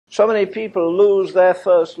So many people lose their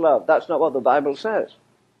first love. That's not what the Bible says.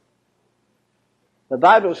 The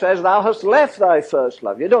Bible says, thou hast left thy first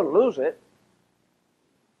love. You don't lose it.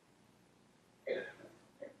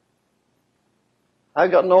 I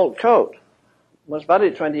got an old coat. Must have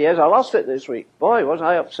had it 20 years. I lost it this week. Boy, was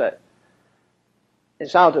I upset.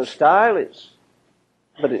 It's out of style,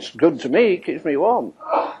 but it's good to me. It keeps me warm.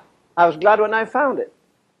 I was glad when I found it.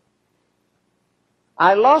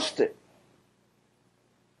 I lost it.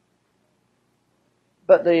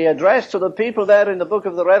 But the address to the people there in the book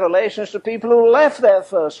of the Revelation is to people who left their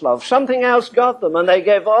first love. Something else got them, and they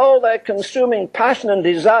gave all their consuming passion and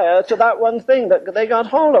desire to that one thing that they got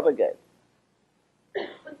hold of again.